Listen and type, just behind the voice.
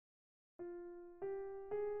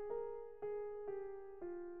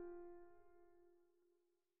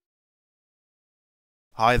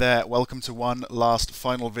Hi there, welcome to one last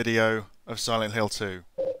final video of Silent Hill 2.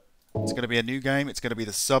 It's going to be a new game, it's going to be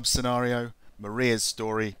the sub-scenario, Maria's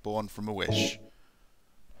story, born from a wish.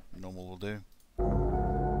 Normal will do.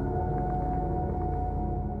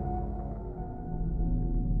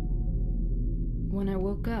 When I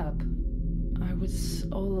woke up, I was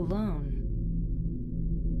all alone.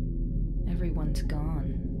 Everyone's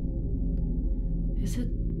gone. Is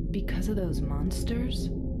it because of those monsters?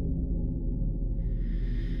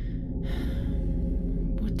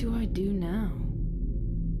 What do I do now?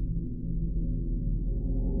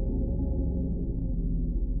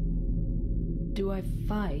 Do I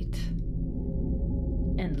fight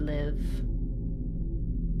and live?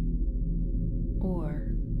 Or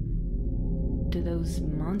do those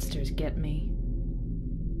monsters get me?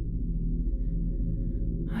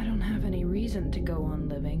 I don't have any reason to go on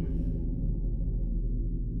living.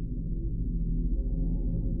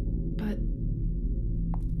 But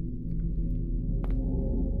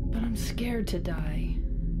I'm scared to die.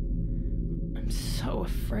 I'm so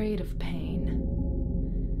afraid of pain.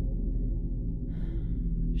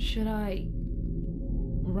 Should I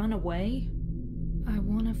run away? I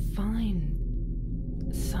want to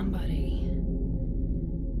find somebody.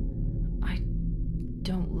 I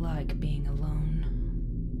don't like being alone.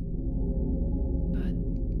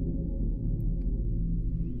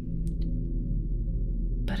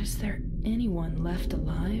 But is there anyone left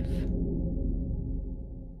alive?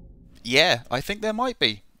 Yeah, I think there might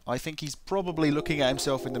be. I think he's probably looking at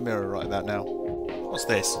himself in the mirror right about now. What's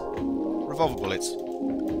this? Revolver bullets.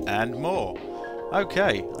 And more.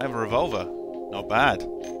 Okay, I have a revolver. Not bad.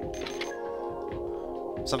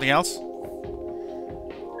 Something else?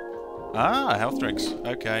 Ah, health drinks.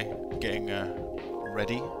 Okay, getting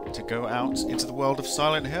ready to go out into the world of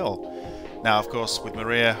Silent Hill. Now, of course, with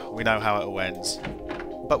Maria, we know how it all ends.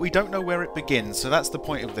 But we don't know where it begins, so that's the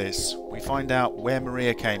point of this. We find out where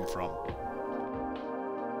Maria came from.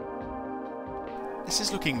 This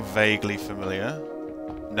is looking vaguely familiar.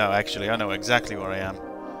 No, actually, I know exactly where I am.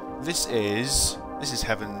 This is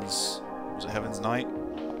Heaven's... Was it Heaven's Night?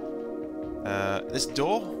 This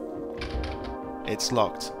door? It's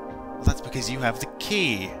locked. Well, that's because you have the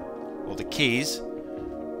key. Or the keys.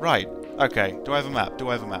 Right. Okay. Do I have a map? Do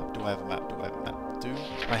I have a map? Do I have a map? Do I have a map?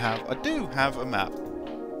 I do have a map.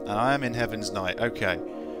 And I am in Heaven's Night. Okay.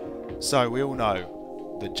 So, we all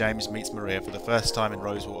know that James meets Maria for the first time in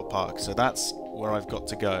Rosewater Park. So that's where I've got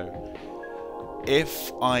to go.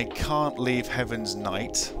 If I can't leave Heaven's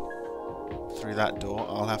Night through that door,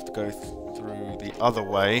 I'll have to go through the other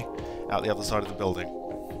way, out the other side of the building.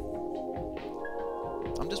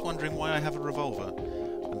 I'm just wondering why I have a revolver.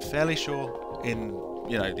 I'm fairly sure in,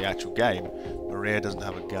 you know, the actual game, Maria doesn't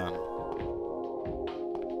have a gun.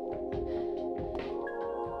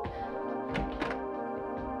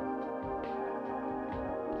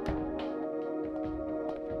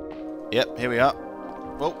 Yep, here we are.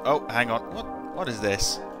 Oh, hang on. What is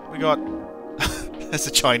this? We got... There's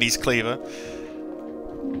a Chinese cleaver.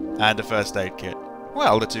 And a first aid kit.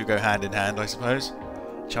 Well, the two go hand in hand, I suppose.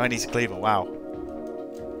 Chinese cleaver, wow.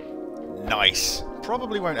 Nice.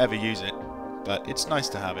 Probably won't ever use it, but it's nice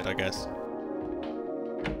to have it, I guess.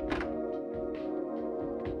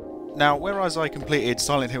 Now, whereas I completed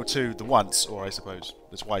Silent Hill 2 the once, or I suppose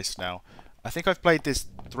the twice now, I think I've played this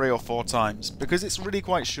 3 or 4 times, because it's really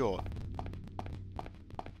quite short.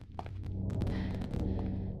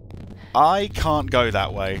 I can't go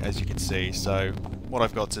that way, as you can see, so what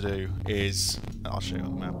I've got to do is... I'll show you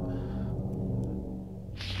on the map.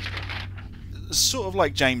 Sort of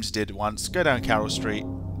like James did once, go down Carroll Street,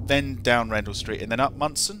 then down Rendell Street, and then up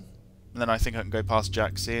Munson. And then I think I can go past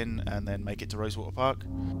Jack's Inn, and then make it to Rosewater Park.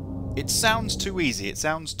 It sounds too easy, it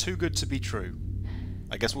sounds too good to be true.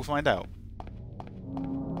 I guess we'll find out.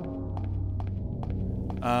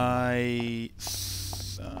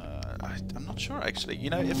 I'm not sure actually. You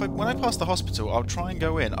know, when I pass the hospital, I'll try and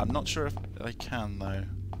go in. I'm not sure if I can though.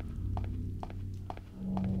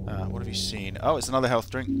 What have you seen? Oh, it's another health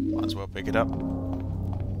drink. Might as well pick it up.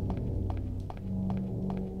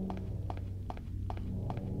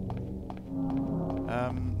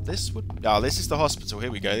 This is the hospital.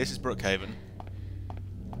 Here we go. This is Brookhaven.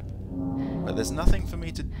 But there's nothing for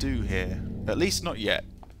me to do here. At least not yet.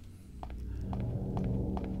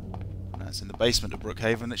 It's in the basement of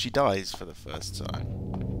Brookhaven that she dies for the first time.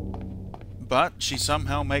 But she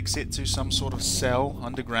somehow makes it to some sort of cell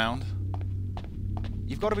underground.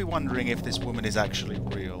 You've got to be wondering if this woman is actually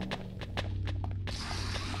real.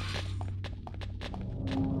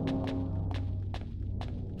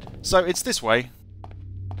 So it's this way.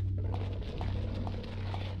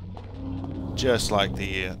 Just like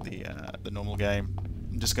the normal game.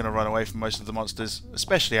 I'm just going to run away from most of the monsters,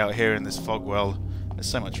 especially out here in this fog world. There's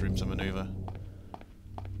so much room to maneuver.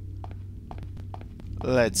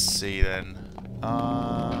 Let's see then.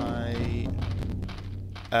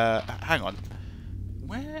 Hang on.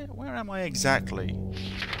 Where am I exactly?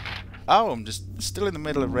 Oh, I'm just still in the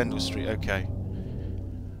middle of Rendell Street. Okay.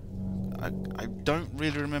 I don't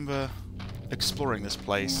really remember exploring this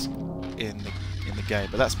place in the game,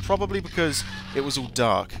 but that's probably because it was all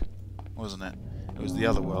dark, wasn't it? It was the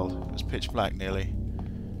other world. It was pitch black nearly.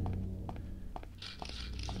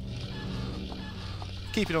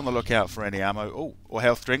 Keeping on the lookout for any ammo. Oh, or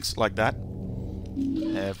health drinks like that.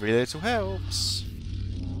 Every little helps.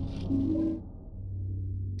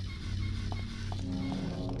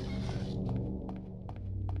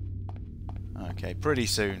 Okay, pretty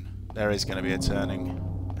soon there is going to be a turning,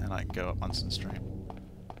 and I can go up Munson Street.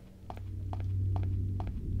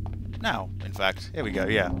 Now, in fact, here we go,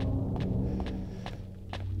 yeah.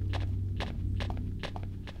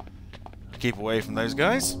 Keep away from those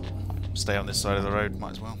guys. Stay on this side of the road,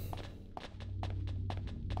 might as well.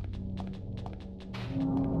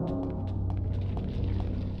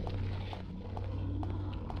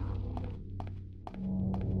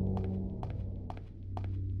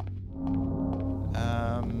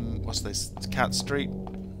 What's this? It's Cat Street?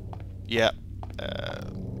 Yeah.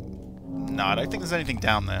 No, I don't think there's anything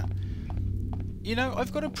down there. You know,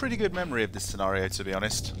 I've got a pretty good memory of this scenario, to be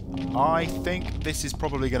honest. I think this is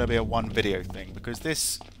probably going to be a one video thing, because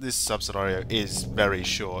this sub-scenario is very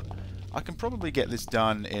short. I can probably get this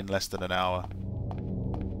done in less than an hour.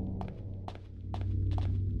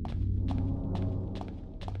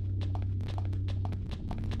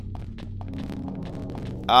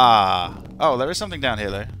 Ah! Oh, there is something down here,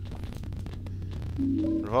 though.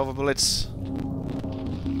 Revolver bullets.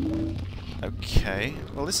 Okay.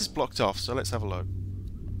 Well, this is blocked off, so let's have a look.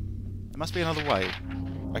 There must be another way.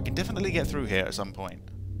 I can definitely get through here at some point.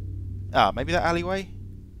 Ah, maybe that alleyway?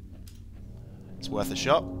 It's worth a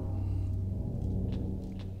shot.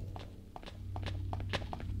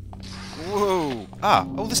 Whoa! Ah!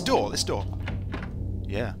 Oh, this door! This door!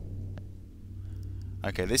 Yeah.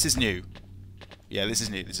 Okay, this is new. Yeah, this is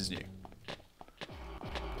new. This is new.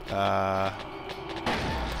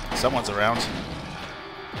 Someone's around.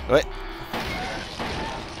 Wait.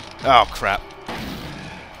 Oh, crap.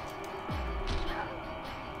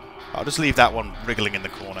 I'll just leave that one wriggling in the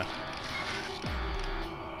corner.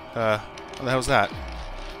 What the hell's that?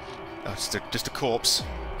 Oh, just a corpse.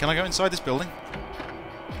 Can I go inside this building?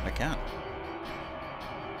 I can.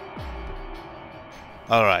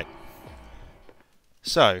 Alright.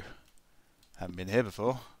 So, haven't been here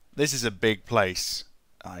before. This is a big place.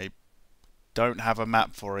 I don't have a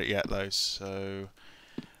map for it yet, though, so...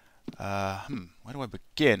 where do I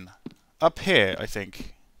begin? Up here, I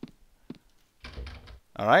think.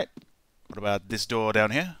 Alright. What about this door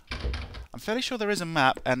down here? I'm fairly sure there is a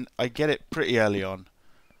map, and I get it pretty early on.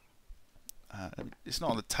 It's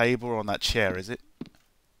not on the table or on that chair, is it?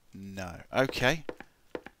 No. Okay.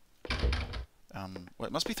 Well,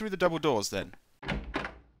 it must be through the double doors, then.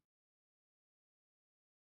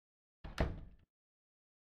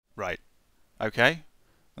 Right. Okay.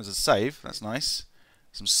 There's a save. That's nice.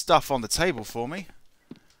 Some stuff on the table for me.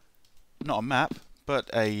 Not a map, but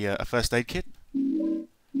a first aid kit.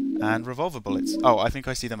 And revolver bullets. Oh, I think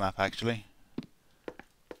I see the map, actually.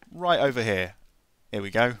 Right over here. Here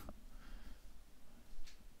we go.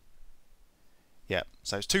 Yeah,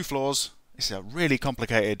 so it's 2 floors. This is a really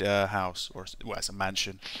complicated house. Or, well, it's a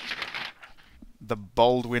mansion. The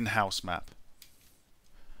Baldwin house map.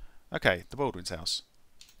 Okay, the Baldwin's house.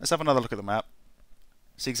 Let's have another look at the map.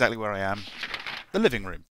 See exactly where I am. The living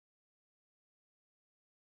room.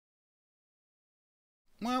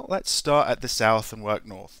 Well, let's start at the south and work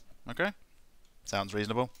north. Okay? Sounds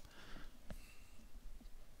reasonable.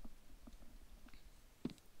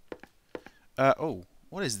 Oh,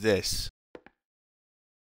 what is this?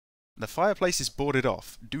 The fireplace is boarded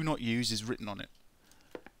off. Do not use is written on it.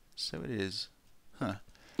 So it is. Huh.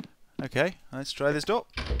 Okay, let's try this door.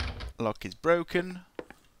 Lock is broken.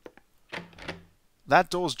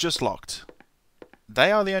 That door's just locked.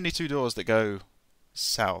 They are the only 2 doors that go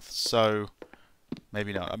south, so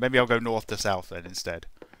maybe not. Maybe I'll go north to south then instead.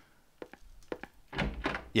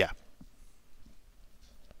 Yeah.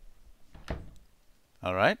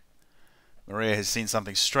 Alright. Maria has seen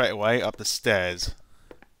something straight away up the stairs.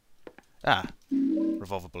 Ah,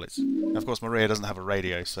 revolver bullets. Now, of course, Maria doesn't have a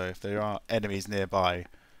radio, so if there are enemies nearby,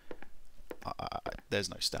 there's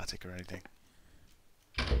no static or anything.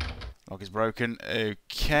 Lock is broken.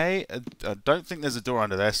 Okay, I don't think there's a door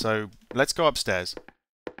under there, so let's go upstairs.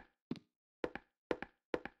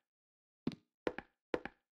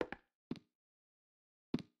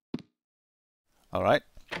 Alright.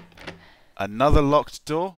 Another locked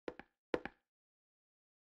door.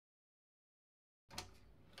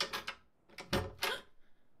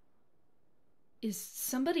 Is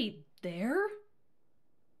somebody there?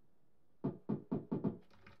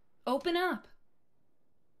 Open up.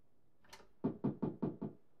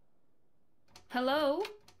 Hello?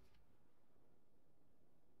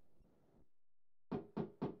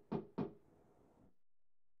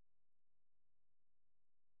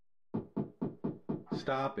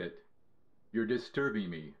 Stop it. You're disturbing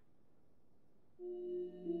me.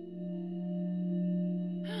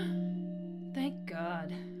 Thank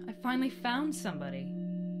God. I finally found somebody.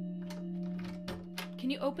 Can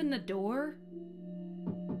you open the door?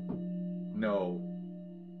 No.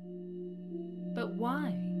 But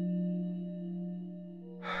why?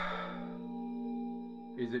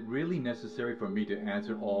 Is it really necessary for me to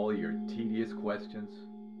answer all your tedious questions?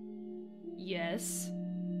 Yes.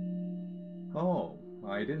 Oh,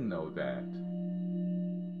 I didn't know that.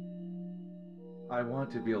 I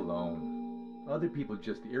want to be alone. Other people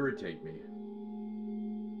just irritate me.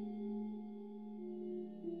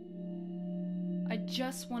 I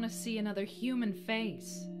just want to see another human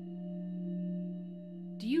face.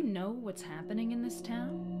 Do you know what's happening in this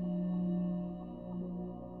town?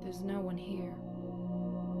 There's no one here.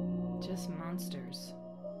 Just monsters.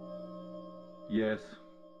 Yes,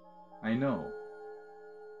 I know.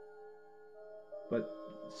 But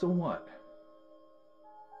so what?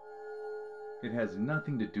 It has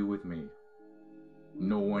nothing to do with me.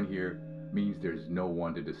 No one here means there's no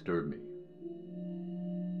one to disturb me.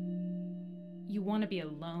 You want to be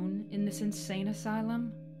alone in this insane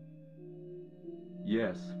asylum?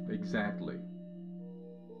 Yes, exactly.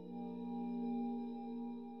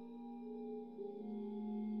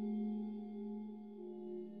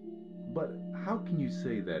 But how can you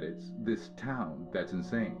say that it's this town that's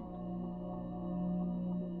insane?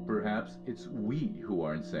 Perhaps it's we who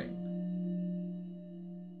are insane.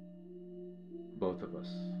 Both of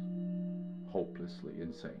us. Hopelessly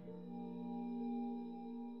insane.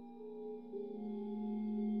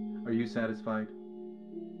 Are you satisfied?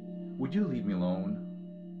 Would you leave me alone?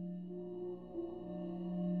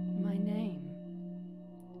 My name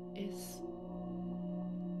is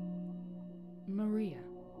Maria.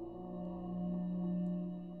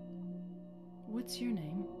 What's your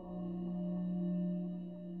name?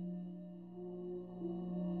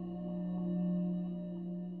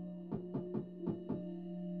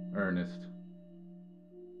 Ernest.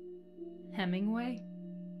 Hemingway?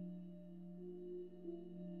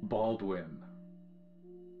 Baldwin.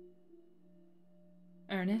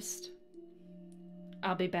 Ernest?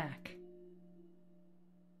 I'll be back.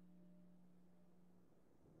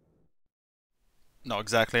 Not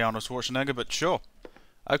exactly Arnold Schwarzenegger, but sure.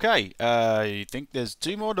 Okay, I think there's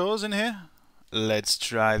 2 more doors in here. Let's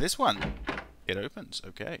try this one. It opens,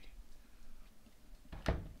 okay.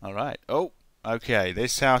 Alright, oh, okay,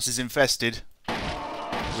 this house is infested.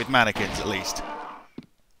 With mannequins, at least.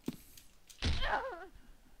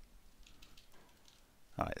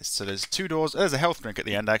 Alright, so there's 2 doors. There's a health drink at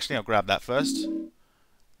the end, actually. I'll grab that first.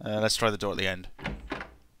 Let's try the door at the end.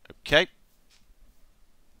 Okay.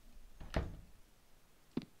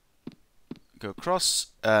 Go across.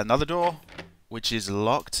 Another door, which is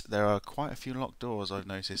locked. There are quite a few locked doors, I've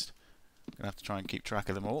noticed. I'm going to have to try and keep track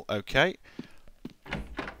of them all. Okay.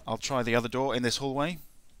 I'll try the other door in this hallway,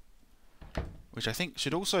 which I think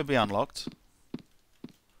should also be unlocked.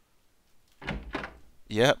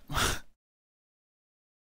 Yep.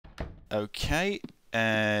 Okay.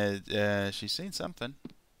 She's seen something.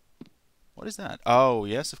 What is that? Oh,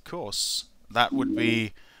 yes, of course. That would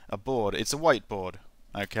be a board. It's a whiteboard.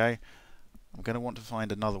 Okay. I'm going to want to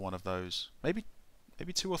find another one of those. Maybe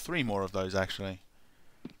 2 or 3 more of those, actually.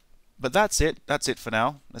 But that's it. That's it for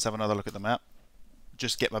now. Let's have another look at the map.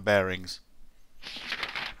 Just get my bearings.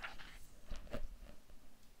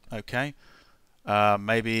 Okay.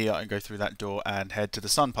 Maybe I can go through that door and head to the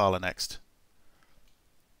sun parlour next.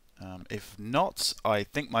 If not, I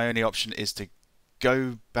think my only option is to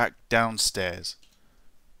go back downstairs.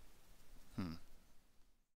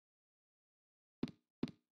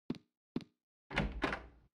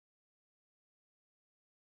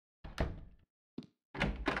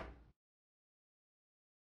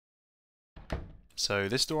 So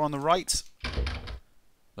this door on the right,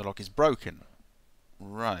 the lock is broken.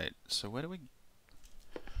 Right, so where do we...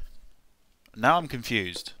 Now I'm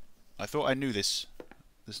confused. I thought I knew this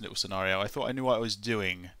little scenario. I thought I knew what I was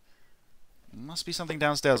doing. Must be something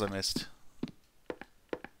downstairs I missed.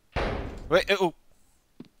 Wait, oh!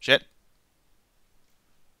 Shit.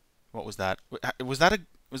 What was that? Was that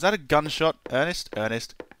a gunshot? Ernest?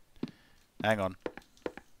 Ernest? Hang on.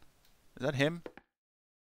 Is that him?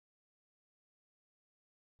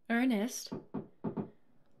 Ernest?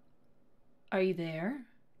 Are you there?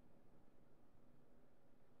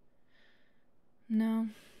 No.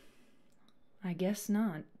 I guess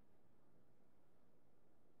not.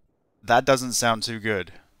 That doesn't sound too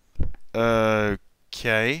good.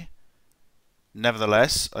 Okay.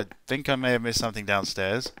 Nevertheless, I think I may have missed something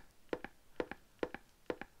downstairs.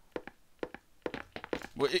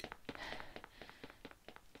 Wait.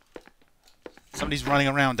 Somebody's running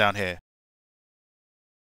around down here.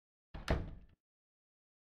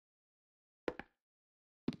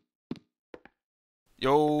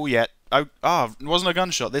 Oh, yeah. Oh, it wasn't a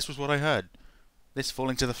gunshot. This was what I heard. This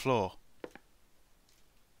falling to the floor.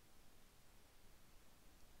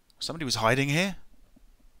 Somebody was hiding here?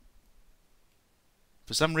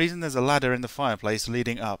 For some reason, there's a ladder in the fireplace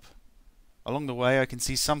leading up. Along the way, I can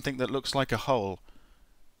see something that looks like a hole.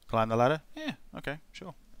 Climb the ladder? Yeah, okay,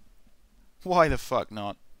 sure. Why the fuck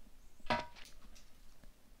not?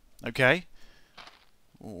 Okay.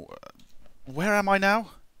 Where am I now?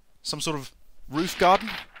 Some sort of roof garden?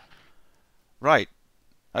 Right.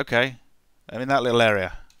 Okay. I'm in that little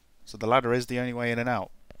area. So the ladder is the only way in and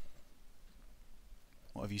out.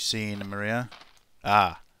 What have you seen, Maria?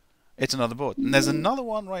 Ah. It's another board. And there's another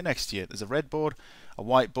one right next to you. There's a red board, a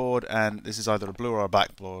white board, and this is either a blue or a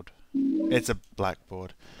black board. It's a black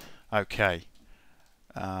board. Okay.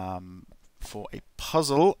 For a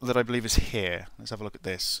puzzle that I believe is here. Let's have a look at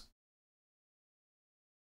this.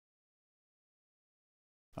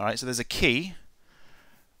 Alright, so there's a key.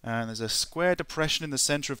 And there's a square depression in the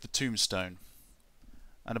center of the tombstone.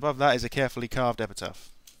 And above that is a carefully carved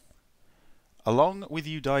epitaph. Along with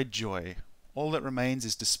you died joy. All that remains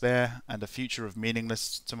is despair and a future of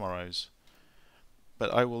meaningless tomorrows.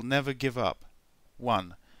 But I will never give up.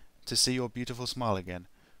 1. To see your beautiful smile again.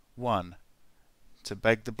 1. To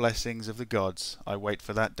beg the blessings of the gods. I wait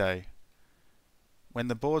for that day. When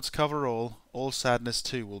the boards cover all sadness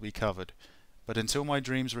too will be covered. But until my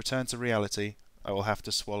dreams return to reality, I will have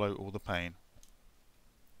to swallow all the pain.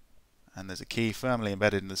 And there's a key firmly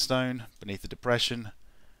embedded in the stone, beneath the depression.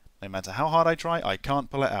 No matter how hard I try, I can't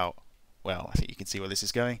pull it out. Well, I think you can see where this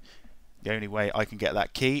is going. The only way I can get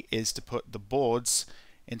that key is to put the boards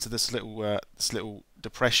into this little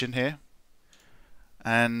depression here.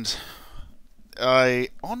 And I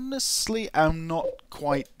honestly am not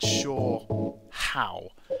quite sure how.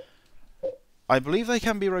 I believe they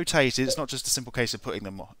can be rotated. It's not just a simple case of putting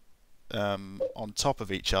them on top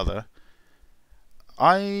of each other.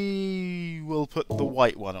 I will put the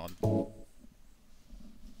white one on.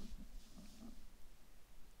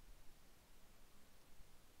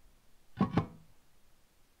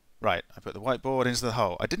 Right, I put the whiteboard into the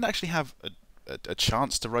hole. I didn't actually have a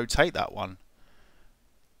chance to rotate that one.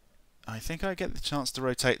 I think I get the chance to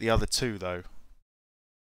rotate the other two, though.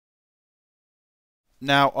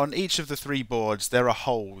 Now, on each of the 3 boards, there are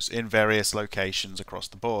holes in various locations across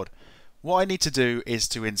the board. What I need to do is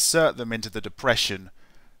to insert them into the depression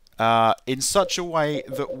in such a way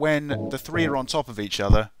that when the 3 are on top of each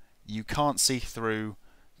other, you can't see through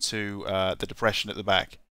to the depression at the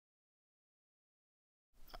back.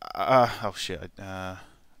 Oh shit.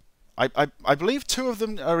 I believe 2 of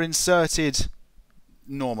them are inserted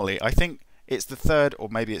normally. I think it's the 3rd, or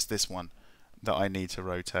maybe it's this one, that I need to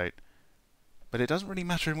rotate. But it doesn't really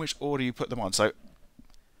matter in which order you put them on, so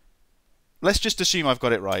let's just assume I've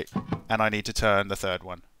got it right, and I need to turn the 3rd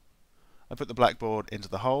one. I put the black board into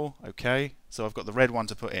the hole, okay, so I've got the red one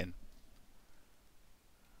to put in.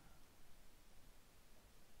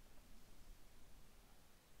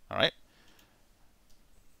 Alright.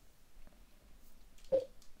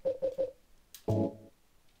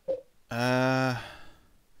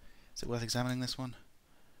 Is it worth examining this one?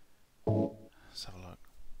 Let's have a look.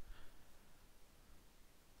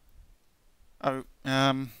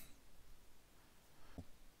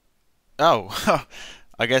 Oh,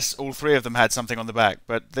 I guess all 3 of them had something on the back,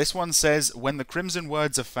 but this one says, when the crimson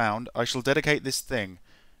words are found, I shall dedicate this thing.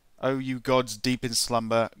 O you gods deep in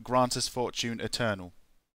slumber, grant us fortune eternal.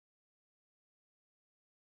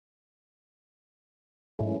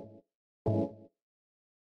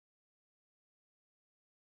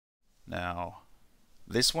 Now,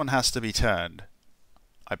 this one has to be turned,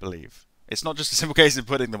 I believe. It's not just a simple case of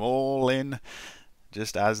putting them all in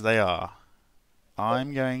just as they are.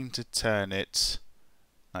 I'm going to turn it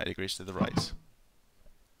 90 degrees to the right.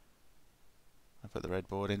 I put the red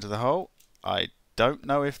board into the hole. I don't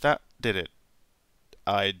know if that did it.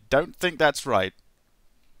 I don't think that's right.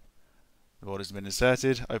 The board has been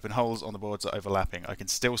inserted. Open holes on the boards are overlapping. I can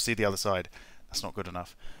still see the other side. That's not good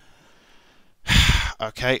enough.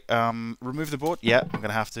 Okay, remove the board. Yeah, I'm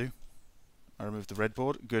gonna have to. I removed the red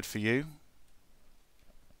board. Good for you.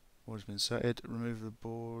 Board has been inserted. Remove the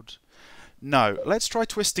board. No, let's try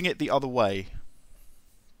twisting it the other way.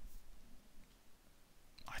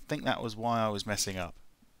 I think that was why I was messing up.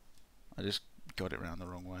 I just got it round the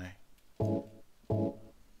wrong way.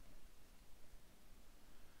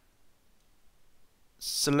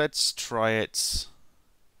 So let's try it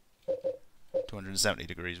 270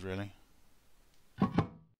 degrees, really.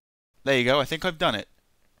 There you go, I think I've done it.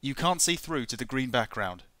 You can't see through to the green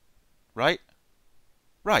background. Right?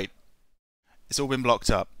 Right. It's all been blocked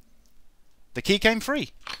up. The key came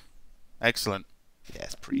free. Excellent. Yeah,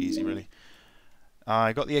 it's pretty easy, really.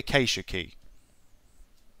 I got the acacia key.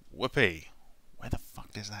 Whoopee. Where the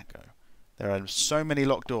fuck does that go? There are so many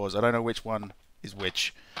locked doors, I don't know which one is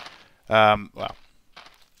which. Well,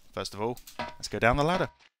 first of all, let's go down the ladder.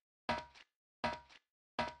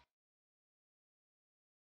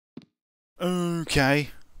 Okay.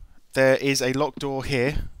 There is a locked door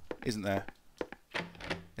here, isn't there?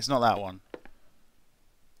 It's not that one.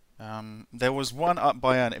 There was one up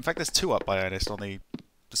by Ernest. In fact, there's two up by Ernest on the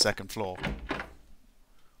second floor.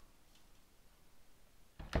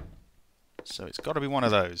 So it's got to be one of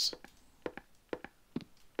those.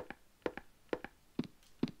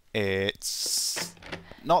 It's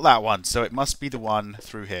not that one, so it must be the one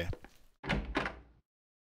through here.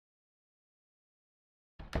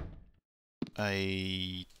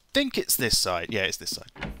 I think it's this side. Yeah, it's this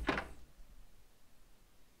side.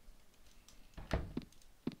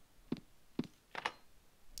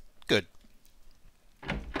 Good.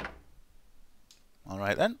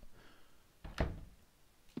 Alright then.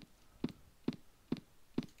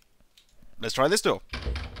 Let's try this door.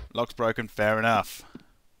 Lock's broken, fair enough.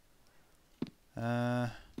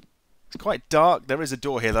 It's quite dark. There is a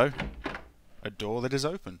door here though. A door that is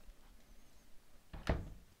open.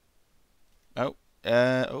 Oh.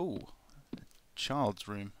 Oh. Child's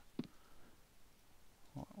room.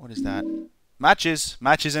 What is that? Matches!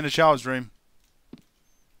 Matches in a child's room.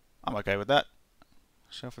 I'm okay with that.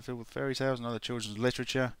 Shelf filled with fairy tales and other children's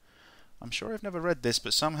literature. I'm sure I've never read this,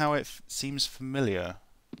 but somehow it seems familiar.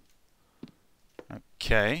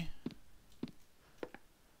 Okay.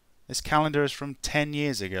 This calendar is from 10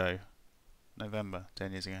 years ago. November,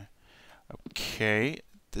 10 years ago. Okay.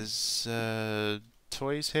 There's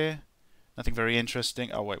toys here. Nothing very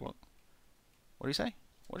interesting. Oh, wait, what? What did he say?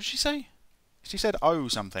 What did she say? She said, oh,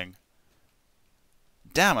 something.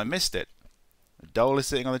 Damn, I missed it. A doll is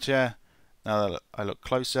sitting on the chair. Now that I look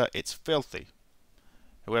closer, it's filthy.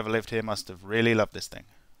 Whoever lived here must have really loved this thing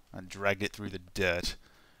and dragged it through the dirt.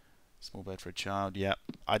 Small bed for a child, yep.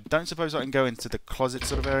 I don't suppose I can go into the closet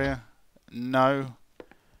sort of area. No.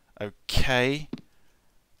 Okay.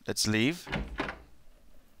 Let's leave.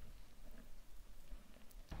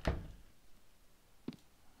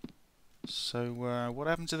 So, what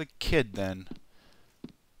happened to the kid then?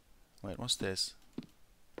 Wait, what's this?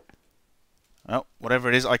 Oh, whatever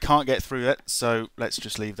it is, I can't get through it, so let's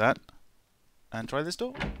just leave that. And try this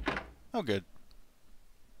door. Oh, good.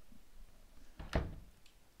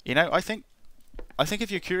 You know, I think if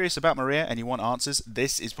you're curious about Maria and you want answers,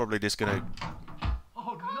 this is probably just gonna...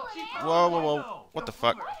 Oh, no. Whoa, whoa, whoa. What the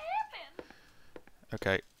fuck?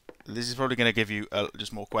 Okay. This is probably gonna give you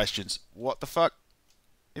just more questions. What the fuck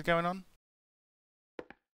is going on?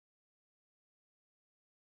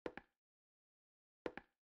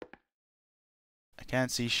 I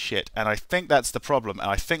can't see shit. And I think that's the problem. And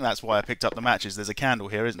I think that's why I picked up the matches. There's a candle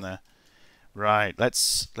here, isn't there? Right.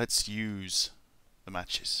 Let's use the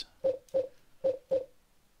matches.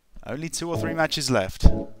 Only 2 or 3 matches left.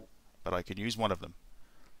 But I can use one of them.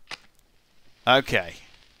 Okay.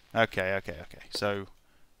 Okay. So,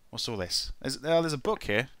 what's all this? There's a book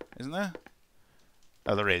here, isn't there?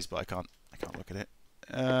 Oh, there is, but I can't look at it.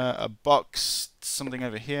 A box, something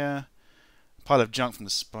over here. A pile of junk from the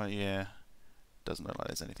spy. Yeah. Doesn't look like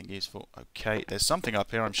there's anything useful. Okay, there's something up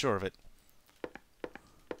here, I'm sure of it.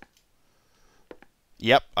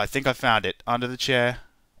 Yep, I think I found it. Under the chair.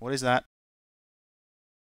 What is that?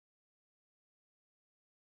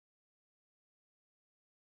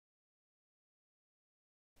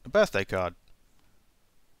 A birthday card.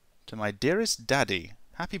 To my dearest daddy.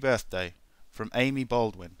 Happy birthday. From Amy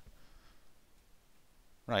Baldwin.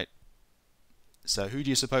 Right. So who do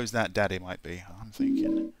you suppose that daddy might be? I'm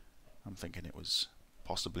thinking it was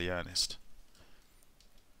possibly Ernest.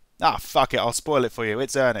 Ah, fuck it, I'll spoil it for you.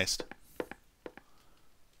 It's Ernest.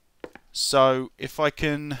 So, if I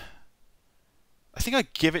can... I think I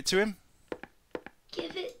give it to him.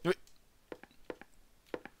 Give it.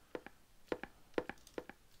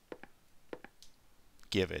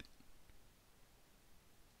 Give it.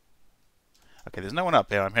 Okay, there's no one up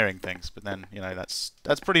here. I'm hearing things, but then, you know, that's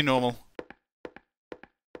pretty normal.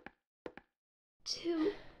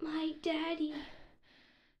 To my daddy.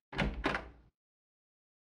 I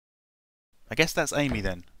guess that's Amy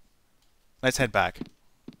then. Let's head back.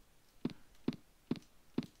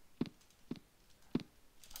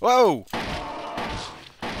 Whoa!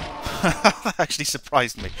 That actually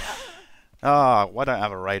surprised me. Ah, why don't I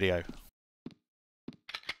have a radio?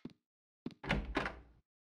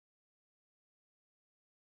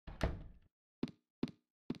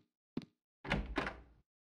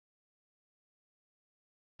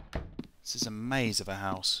 This is a maze of a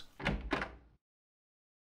house.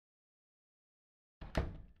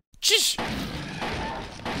 Shish!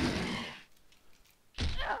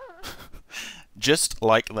 Just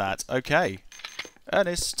like that. Okay.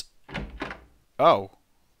 Ernest. Oh.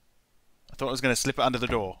 I thought I was going to slip it under the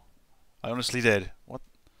door. I honestly did. What?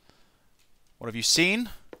 What have you seen?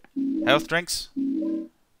 Health drinks?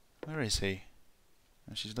 Where is he?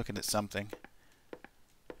 Oh, she's looking at something.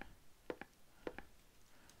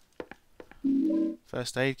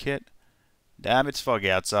 First aid kit. Damn, it's foggy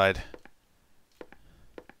outside.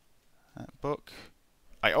 That book.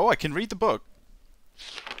 I can read the book.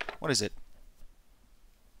 What is it?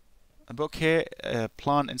 A book here, a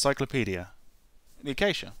plant encyclopedia. The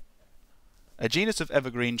acacia. A genus of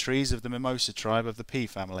evergreen trees of the mimosa tribe of the pea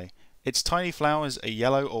family. Its tiny flowers are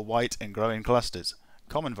yellow or white and grow in clusters.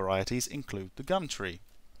 Common varieties include the gum tree.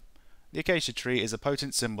 The acacia tree is a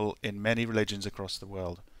potent symbol in many religions across the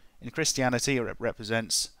world. In Christianity, it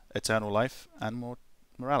represents eternal life and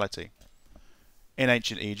morality. In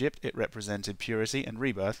ancient Egypt, it represented purity and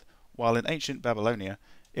rebirth, while in ancient Babylonia,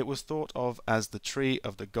 it was thought of as the tree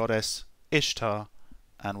of the goddess Ishtar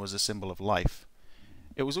and was a symbol of life.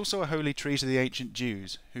 It was also a holy tree to the ancient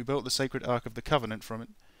Jews, who built the sacred Ark of the Covenant from it,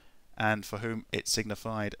 and for whom it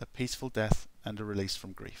signified a peaceful death and a release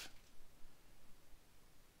from grief.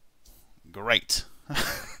 Great.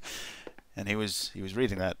 And he was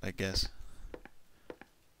reading that, I guess.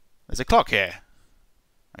 There's a clock here.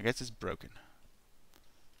 I guess it's broken.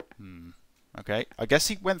 Okay, I guess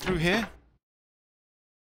he went through here.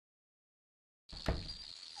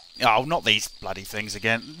 Oh, not these bloody things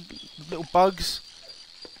again. Little bugs.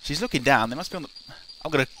 She's looking down. They must be on the...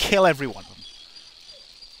 I'm going to kill every one of them.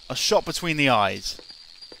 A shot between the eyes.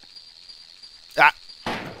 Ah!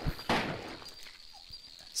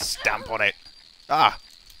 Stamp on it. Ah!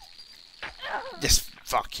 Just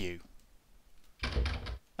fuck you.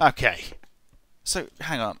 Okay. So,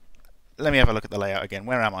 hang on. Let me have a look at the layout again.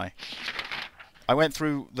 Where am I? I went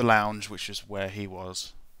through the lounge, which is where he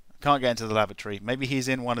was. I can't get into the lavatory. Maybe he's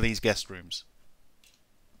in one of these guest rooms.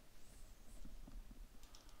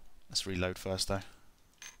 Let's reload first, though.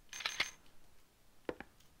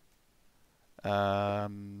 Oh,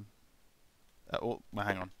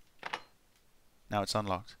 hang on. Now it's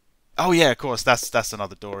unlocked. Oh yeah, of course. That's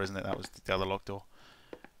another door, isn't it? That was the other locked door.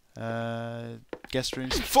 Guest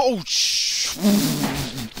rooms.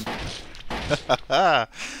 Oh,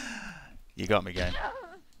 you got me, game.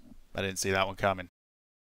 I didn't see that one coming.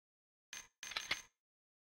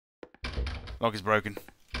 Lock is broken.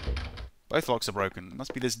 Both locks are broken. It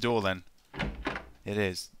must be this door then. It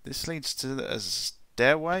is. This leads to a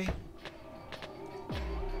stairway.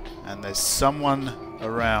 And there's someone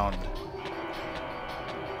around.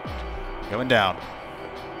 Going down.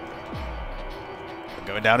 I'm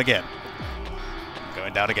going down again. I'm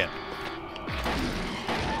going down again.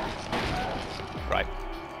 Right.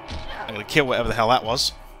 I'm going to kill whatever the hell that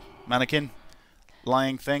was. Mannequin.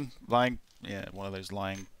 Lying thing. Lying... Yeah, one of those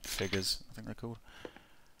lying figures, I think they're called.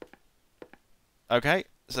 Okay,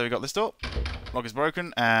 so we got this door. Lock is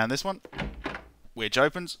broken. And this one. Which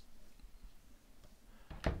opens.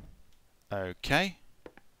 Okay.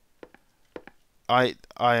 I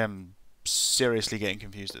am seriously getting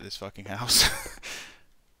confused at this fucking house.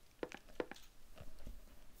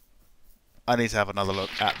 I need to have another look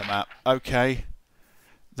at the map. Okay.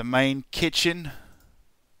 The main kitchen.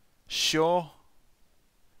 Sure.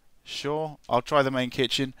 Sure. I'll try the main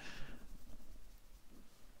kitchen.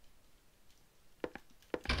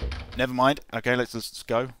 Never mind. Okay, let's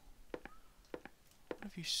go. What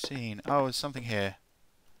have you seen? Oh, there's something here.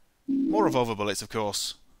 More revolver bullets, of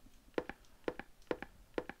course.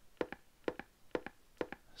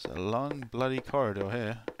 It's a long, bloody corridor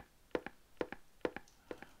here.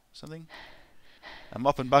 Something? A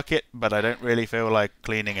mop and bucket, but I don't really feel like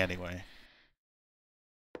cleaning anyway.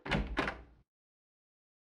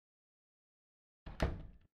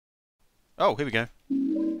 Oh, here we go.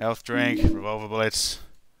 Health drink, revolver bullets.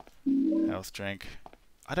 Health drink.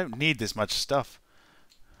 I don't need this much stuff.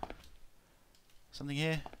 Something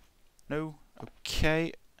here? No?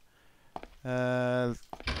 Okay.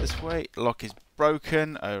 This way. Lock is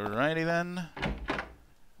broken. Alrighty then.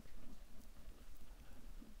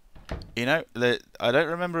 You know, I don't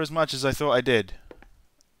remember as much as I thought I did.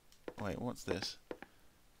 Wait, what's this?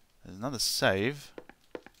 There's another save.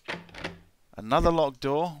 Another locked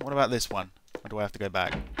door. What about this one? Or do I have to go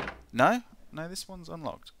back? No? No, this one's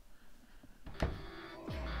unlocked.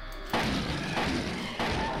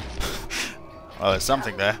 Well, there's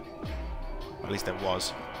something there. Or at least there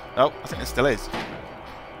was. Oh, I think there still is.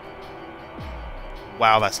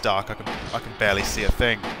 Wow, that's dark. I can barely see a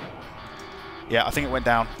thing. Yeah, I think it went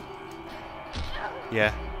down.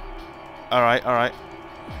 Yeah. Alright, alright.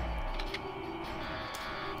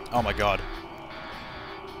 Oh my god.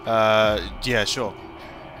 Yeah, sure.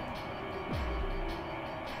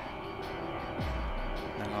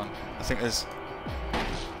 Hang on. I think there's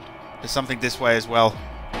something this way as well.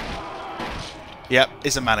 Yep,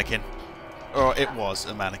 it's a mannequin. Or it was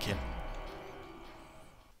a mannequin.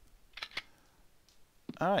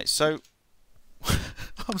 Alright, so...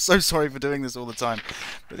 I'm so sorry for doing this all the time,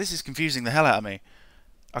 but this is confusing the hell out of me.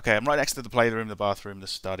 Okay, I'm right next to the playroom, the bathroom, the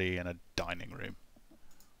study, and a dining room.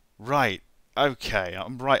 Right. Okay,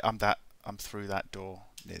 I'm through that door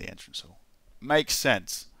near the entrance hall. Makes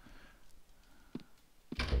sense.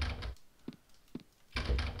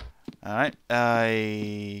 Alright,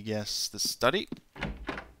 I guess the study.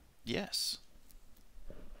 Yes.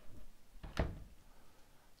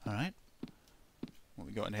 Alright. What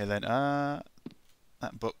we got in here then?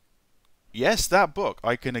 That book. Yes, that book.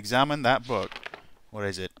 I can examine that book. What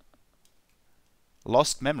is it?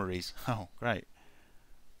 Lost Memories. Oh, great.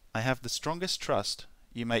 I have the strongest trust,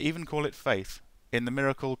 you may even call it faith, in the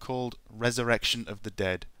miracle called Resurrection of the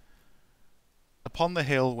Dead. Upon the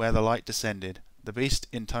hill where the light descended, the beast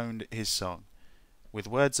intoned his song. With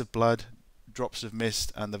words of blood, drops of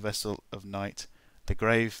mist, and the vessel of night, the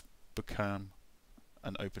grave became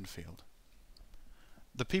an open field.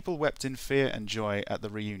 The people wept in fear and joy at the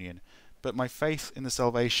reunion, but my faith in the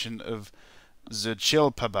salvation of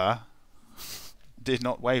Zchilpaba did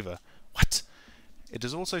not waver. What? It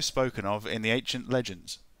is also spoken of in the ancient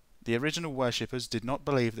legends. The original worshippers did not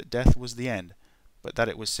believe that death was the end, but that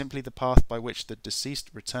it was simply the path by which the deceased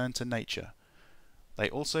returned to nature. They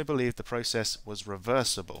also believed the process was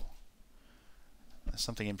reversible. There's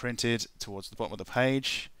something imprinted towards the bottom of the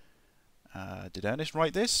page. Did Ernest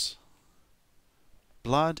write this?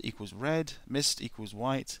 Blood equals red, mist equals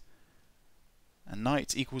white, and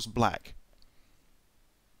night equals black.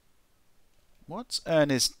 What's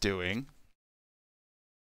Ernest doing?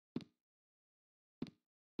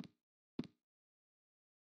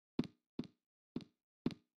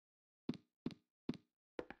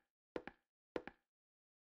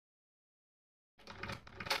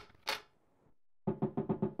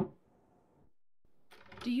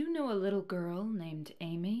 Do you know a little girl named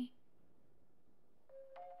Amy?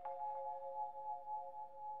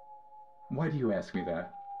 Why do you ask me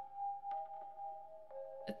that?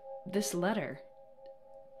 This letter.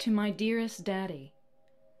 To my dearest daddy.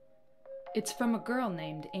 It's from a girl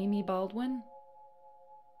named Amy Baldwin.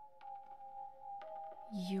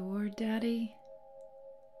 Your daddy?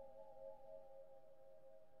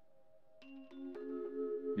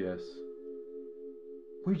 Yes.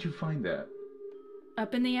 Where'd you find that?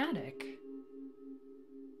 Up in the attic.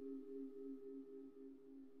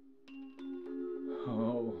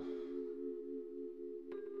 Oh.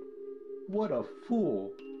 What a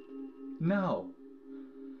fool. Now,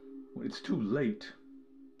 when it's too late,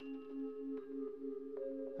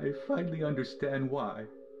 I finally understand why.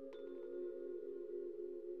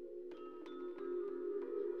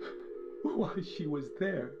 Why she was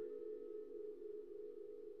there.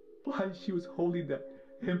 Why she was holding that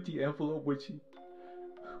empty envelope when she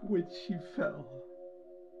fell.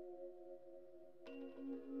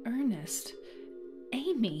 Ernest.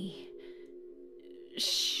 Amy.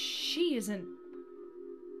 She isn't...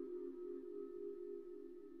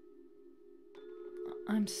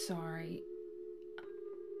 I'm sorry.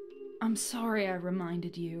 I'm sorry I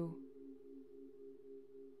reminded you.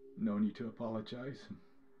 No need to apologize.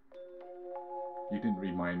 You didn't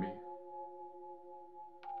remind me.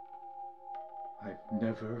 I've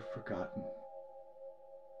never forgotten.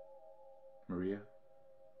 Maria,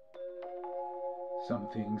 some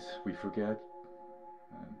things we forget,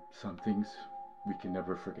 and some things we can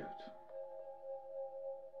never forget.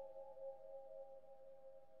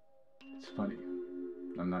 It's funny,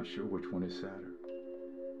 I'm not sure which one is sadder.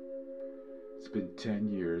 It's been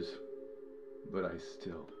 10 years, but I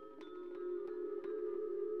still...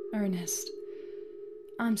 Ernest,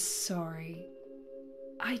 I'm sorry.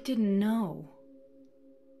 I didn't know.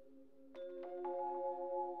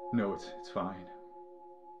 No, it's fine.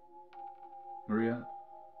 Maria,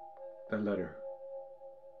 that letter.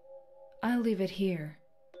 I'll leave it here.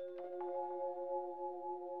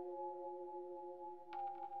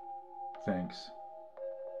 Thanks.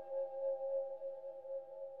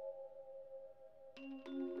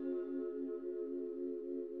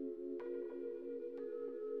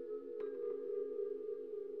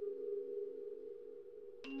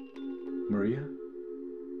 Maria?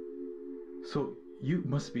 So you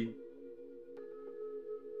must be...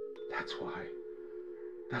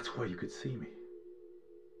 That's why you could see me.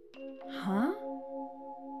 Huh?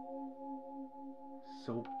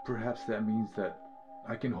 So perhaps that means that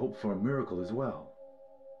I can hope for a miracle as well.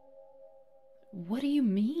 What do you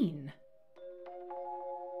mean?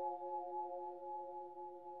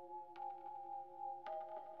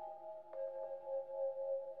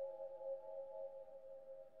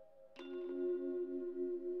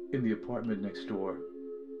 In the apartment next door,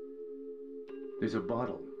 there's a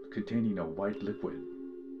bottle containing a white liquid.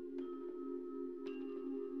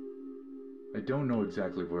 I don't know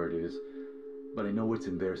exactly where it is, but I know it's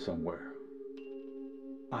in there somewhere.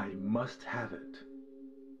 I must have it.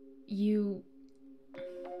 You...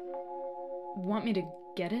 want me to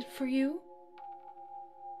get it for you?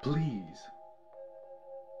 Please.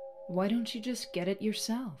 Why don't you just get it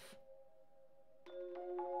yourself?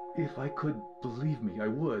 If I could, believe me, I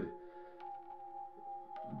would.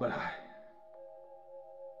 But I...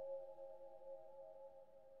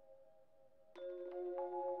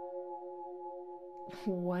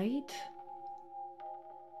 White?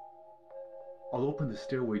 I'll open the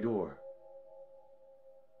stairway door.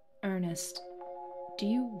 Ernest, do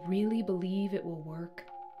you really believe it will work?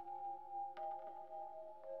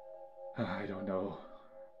 I don't know.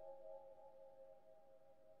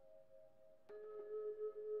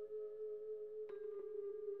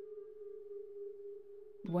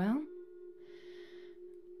 Well,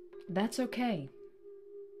 that's okay.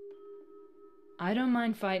 I don't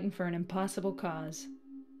mind fighting for an impossible cause.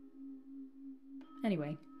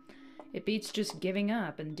 Anyway, it beats just giving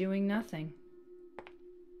up and doing nothing.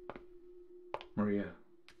 Maria,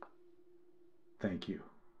 thank you.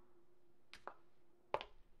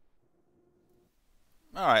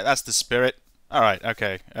 Alright, that's the spirit. Alright,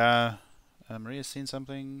 okay. Maria's seen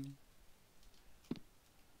something.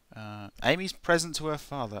 Amy's present to her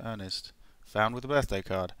father, Ernest. Found with a birthday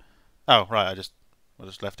card. Oh, right, I just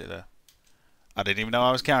left it there. I didn't even know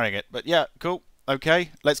I was carrying it. But yeah, cool.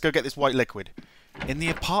 Okay, let's go get this white liquid. In the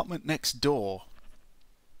apartment next door.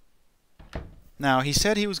 Now, he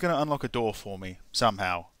said he was going to unlock a door for me,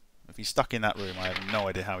 somehow. If he's stuck in that room, I have no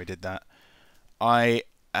idea how he did that. I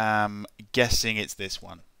am guessing it's this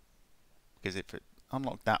one. Because if it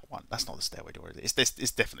unlocked that one, that's not the stairway door, is it?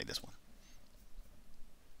 It's definitely this one.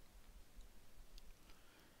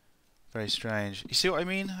 Very strange. You see what I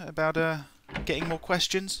mean about getting more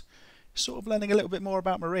questions? Sort of learning a little bit more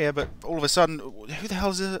about Maria, but all of a sudden, who the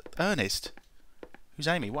hell's Ernest? Who's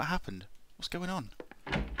Amy? What happened? What's going on?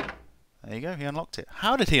 There you go, he unlocked it.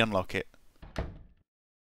 How did he unlock it?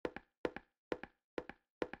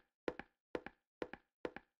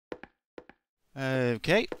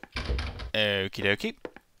 Okay. Okie dokie.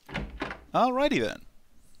 Alrighty then.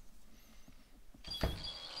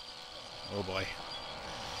 Oh boy.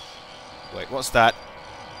 Wait, what's that?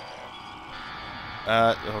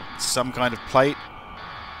 Some kind of plate.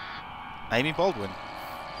 Amy Baldwin.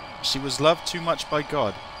 She was loved too much by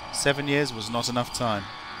God. 7 years was not enough time.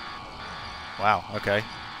 Wow, okay.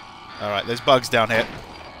 Alright, there's bugs down here.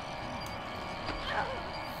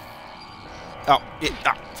 Oh,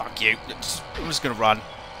 fuck you. I'm just gonna run.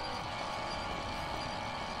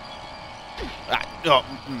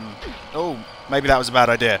 Oh, maybe that was a bad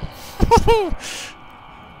idea.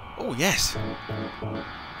 Oh, yes.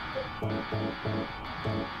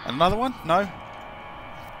 Another one? No?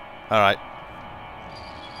 Alright.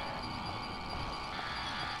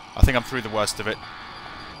 I think I'm through the worst of it.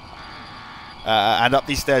 And up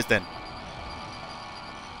these stairs then.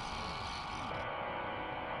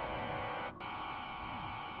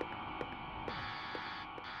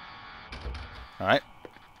 Alright.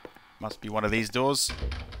 Must be one of these doors.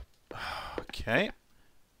 Okay.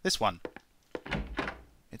 This one.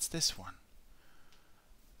 It's this one.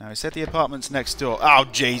 Now, he said the apartment's next door. Oh,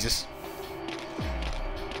 Jesus.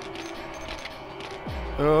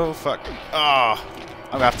 Oh, fuck. Ah. Oh,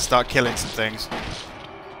 I'm gonna have to start killing some things.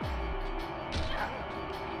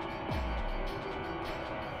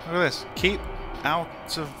 Look at this. Keep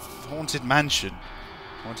out of Haunted Mansion.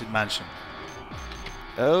 Haunted Mansion.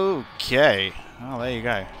 Okay. Oh, there you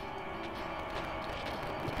go.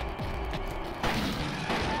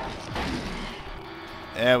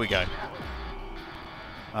 There we go.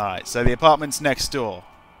 Alright, so the apartment's next door.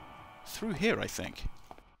 Through here, I think.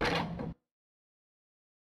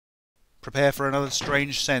 Prepare for another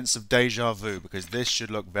strange sense of deja vu, because this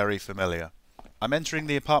should look very familiar. I'm entering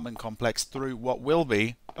the apartment complex through what will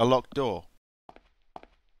be a locked door.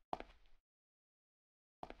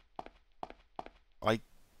 I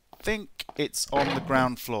think it's on the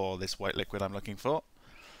ground floor, this white liquid I'm looking for.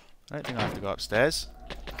 I don't think I have to go upstairs.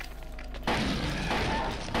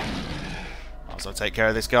 I'll also take care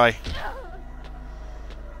of this guy.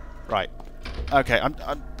 Right. Okay, I'm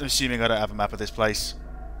assuming I don't have a map of this place.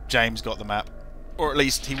 James got the map. Or at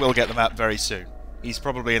least he will get the map very soon. He's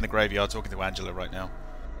probably in the graveyard talking to Angela right now.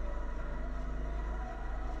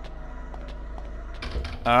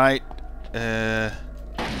 Alright. There's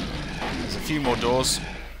a few more doors.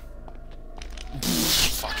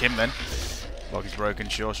 Fuck him then. Lock is broken.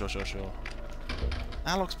 Sure.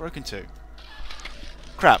 Our lock's broken too.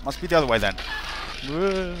 Crap, must be the other way then.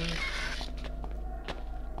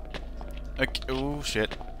 Okay. Oh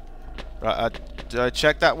shit. Right, did I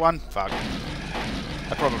check that one? Fuck.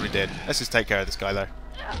 I probably did. Let's just take care of this guy though.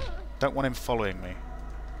 Don't want him following me.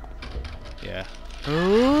 Yeah.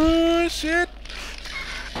 Oh shit!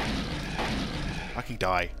 I can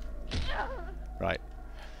die. Right.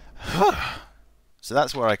 So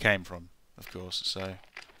that's where I came from, of course, so...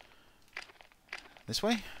 This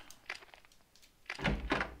way?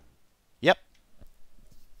 Yep.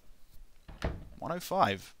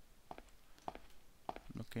 105.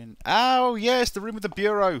 Looking... Oh, yes, the room with the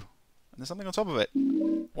bureau! And there's something on top of it.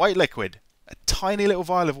 White liquid. A tiny little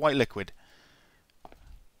vial of white liquid.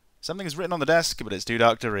 Something is written on the desk, but it's too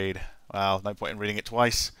dark to read. Well, no point in reading it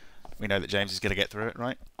twice. We know that James is going to get through it,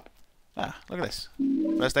 right? Ah, look at this.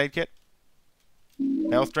 First aid kit.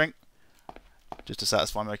 Health drink. Just to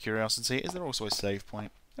satisfy my curiosity. Is there also a save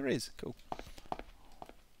point? There is. Cool.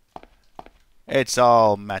 It's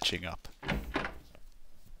all matching up.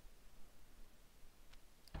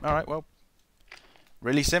 Alright, well.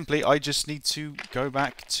 Really simply, I just need to go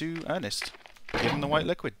back to Ernest. Give him the white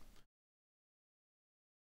liquid.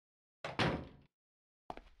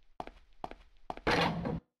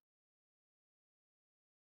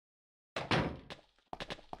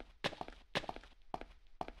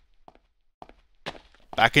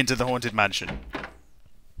 Back into the haunted mansion.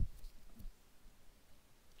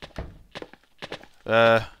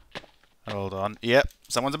 Hold on. Yep,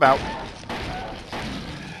 someone's about.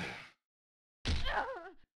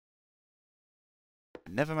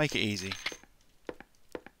 Never make it easy.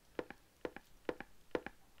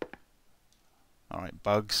 Alright,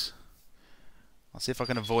 bugs. I'll see if I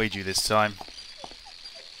can avoid you this time.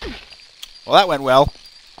 Well, that went well.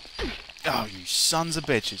 Oh, you sons of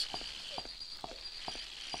bitches.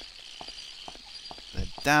 They're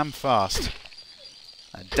damn fast.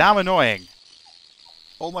 And damn annoying.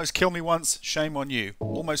 Almost kill me once, shame on you.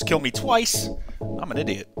 Almost kill me twice, I'm an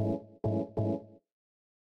idiot.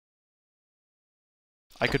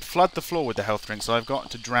 I could flood the floor with the health drink, so I've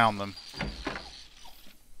got to drown them.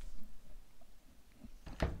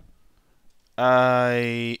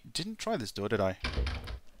 I didn't try this door, did I?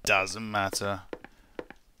 Doesn't matter.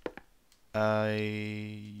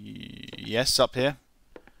 Yes, up here.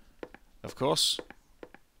 Of course.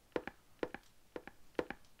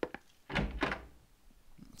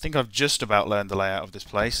 I think I've just about learned the layout of this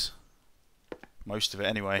place. Most of it,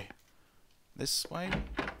 anyway. This way?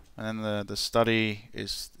 And then the study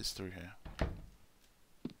is through here.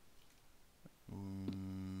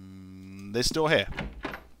 This door here.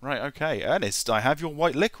 Right, okay. Ernest, I have your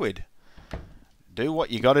white liquid. Do what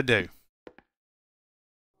you gotta do.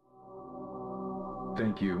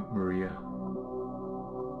 Thank you, Maria.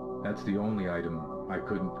 That's the only item I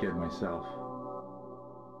couldn't get myself.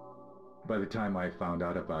 By the time I found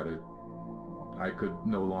out about it, I could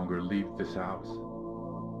no longer leave this house.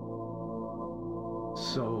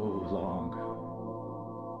 So long.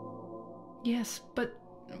 Yes, but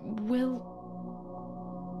will...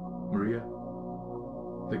 Maria,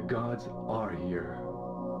 the gods are here.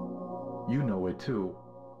 You know it too.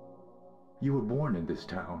 You were born in this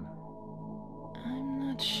town. I'm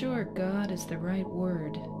not sure God is the right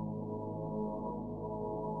word.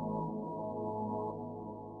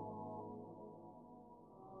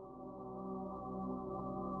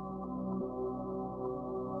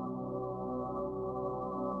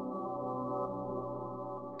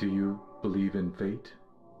 Do you believe in fate?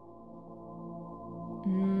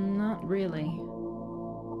 Not really.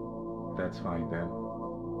 That's fine then.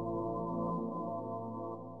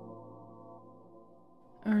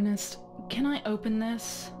 Ernest, can I open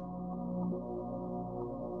this?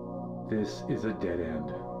 This is a dead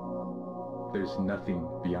end. There's nothing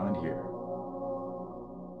beyond here.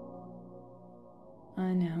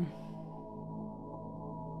 I know.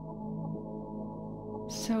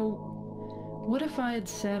 So, what if I had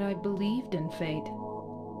said I believed in fate?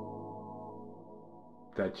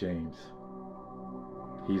 That James,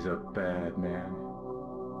 he's a bad man.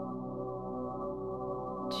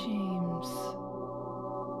 James.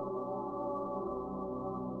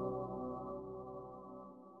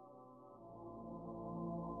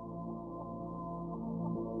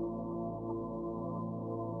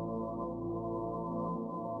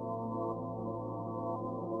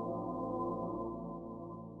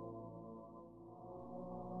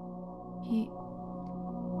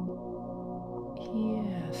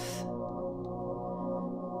 Yes.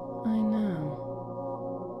 I know.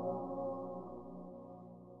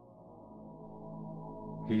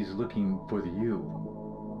 He's looking for the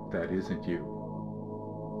you that isn't you.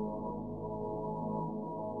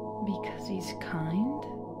 Because he's kind?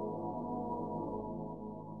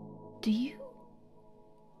 Do you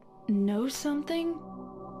know something?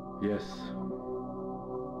 Yes.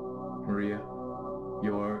 Maria,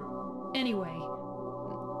 you're... Anyway,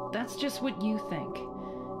 that's just what you think.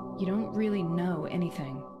 You don't really know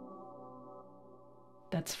anything.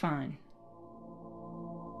 That's fine.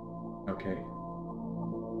 Okay.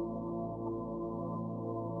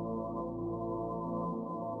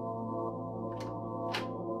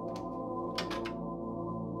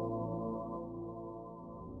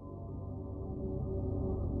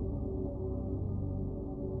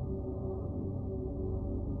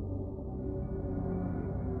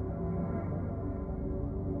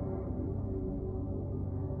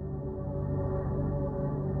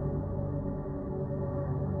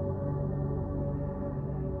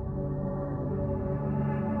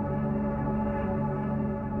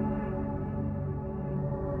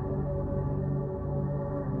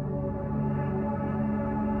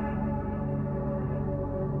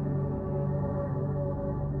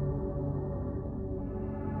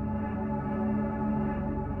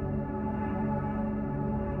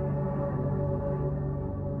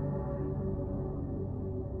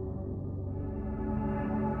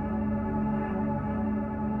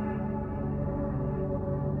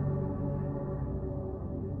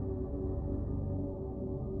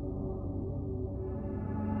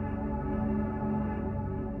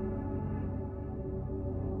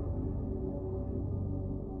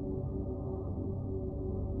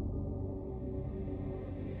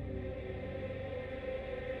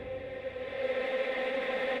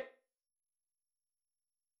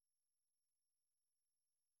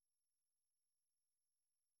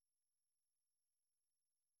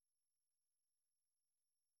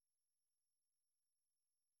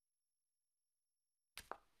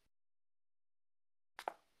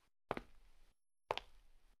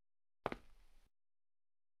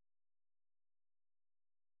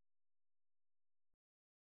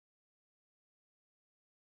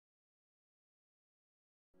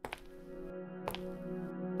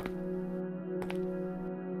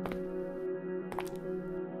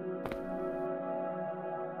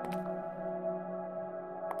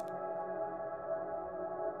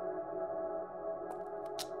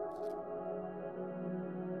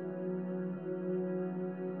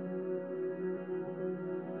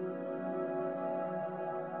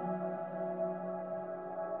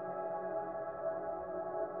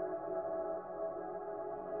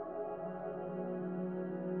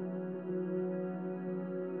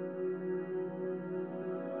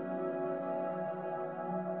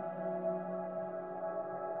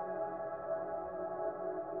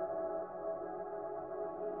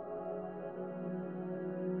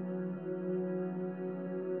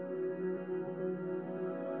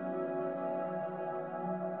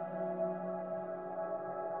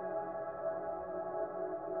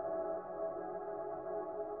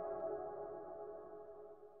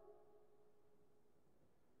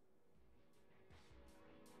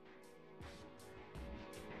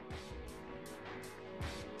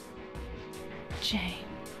 James.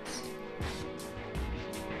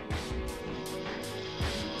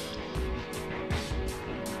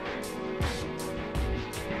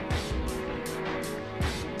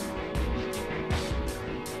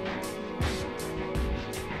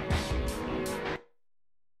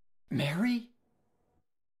 Mary?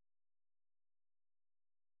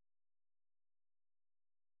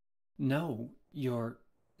 No, you're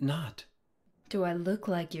not. Do I look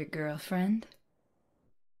like your girlfriend?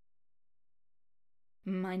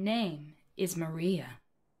 My name is Maria.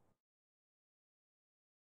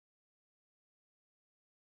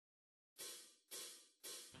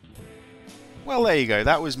 Well, there you go.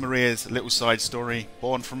 That was Maria's little side story,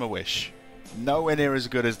 Born from a Wish. Nowhere near as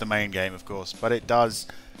good as the main game, of course, but it does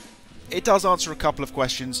answer a couple of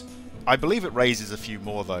questions. I believe it raises a few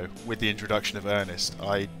more, though, with the introduction of Ernest.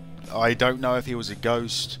 I don't know if he was a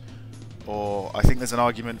ghost, or I think there's an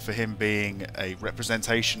argument for him being a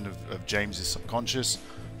representation of James's subconscious,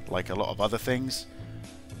 like a lot of other things.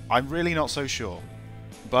 I'm really not so sure.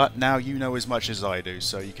 But now you know as much as I do,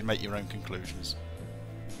 so you can make your own conclusions.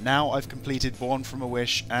 Now I've completed Born from a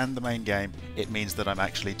Wish and the main game, it means that I'm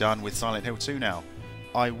actually done with Silent Hill 2 now.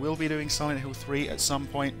 I will be doing Silent Hill 3 at some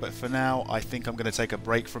point, but for now I think I'm going to take a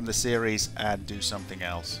break from the series and do something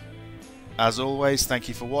else. As always, thank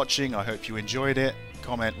you for watching, I hope you enjoyed it.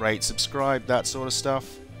 Comment, rate, subscribe, that sort of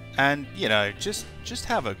stuff. And, you know, just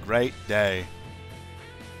have a great day.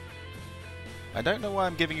 I don't know why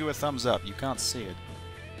I'm giving you a thumbs up, you can't see it.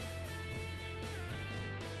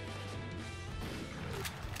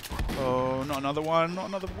 Oh, not another one, not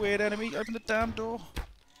another weird enemy. Open the damn door.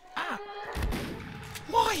 Ah!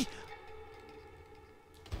 Why?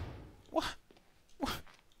 What?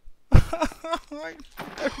 I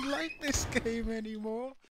don't like this game anymore.